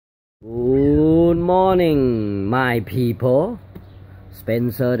morning, my people.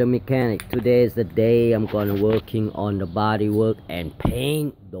 Spencer the mechanic. Today is the day I'm gonna working on the body work and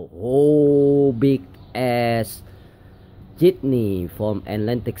paint the whole big ass Jitney from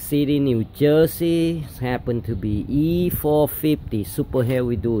Atlantic City, New Jersey. It happened to be E-450 super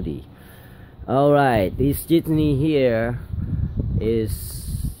heavy duty. Alright, this Jitney here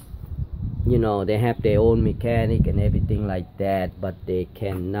is, you know, they have their own mechanic and everything like that, but they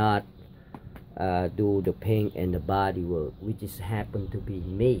cannot do the paint and the body work, which is happened to be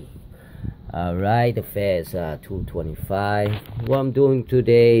me. Alright, the fare is $225. What I'm doing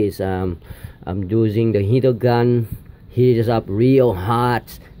today is I'm using the heater gun, heat it up real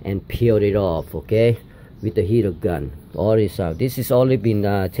hot and peel it off, okay, with the heater gun. All this out. This has only been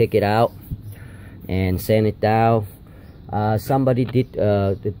taken out and sand it down. Somebody did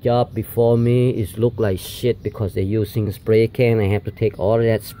the job before me. It looked like shit because they're using a spray can. I have to take all of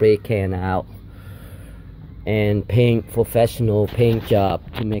that spray can out and paint professional paint job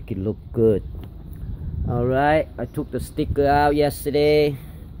to make it look good. Alright, I took the sticker out yesterday.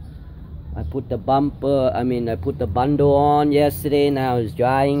 I put the bumper, I put the BUNDO on yesterday. Now it's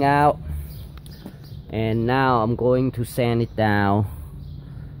drying out, and now I'm going to sand it down.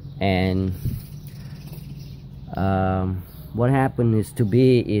 And what happened is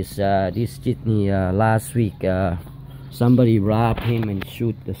this Jitney last week somebody robbed him and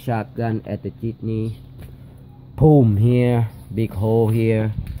shoot the shotgun at the Jitney. Boom, here, big hole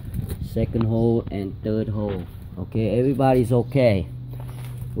here, second hole and third hole. Okay, everybody's okay.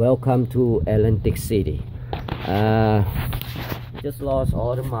 Welcome to Atlantic City. Just lost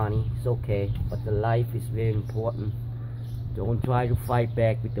all the money. It's okay, but the life is very important. Don't try to fight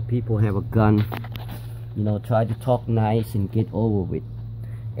back with the people who have a gun. You know, try to talk nice and get over with.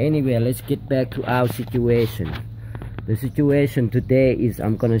 Anyway, let's get back to our situation. The situation today is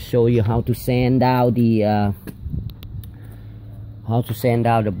I'm gonna show you how to sand out the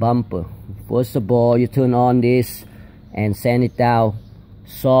bumper. First of all, you turn on this and sand it down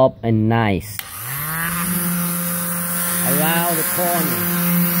soft and nice around the corner.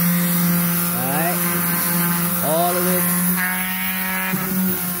 Alright, all of it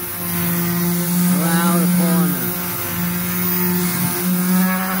around the corner.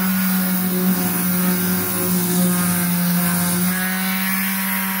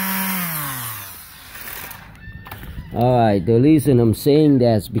 Alright, the reason I'm saying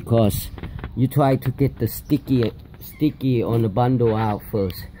that is because you try to get the sticky on the BUNDO out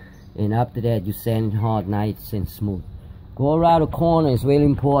first, and after that you sand it hard, nice and smooth. Go around the corner is really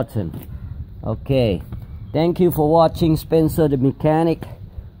important. Okay, thank you for watching Spencer the mechanic.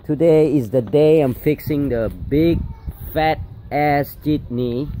 Today is the day I'm fixing the big fat ass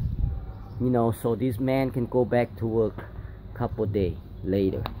Jitney, you know, so this man can go back to work a couple days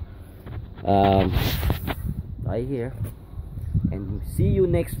later. Right here, and see you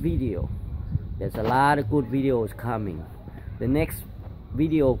next video. There's a lot of good videos coming. The next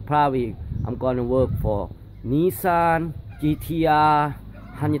video probably I'm gonna work for Nissan GTR,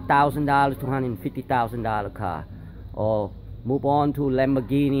 $100,000 to $150,000 car, or move on to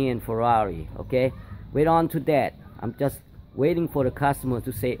Lamborghini and Ferrari. Okay, wait on to that. I'm just waiting for the customer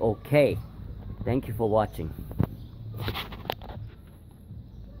to say okay. Thank you for watching.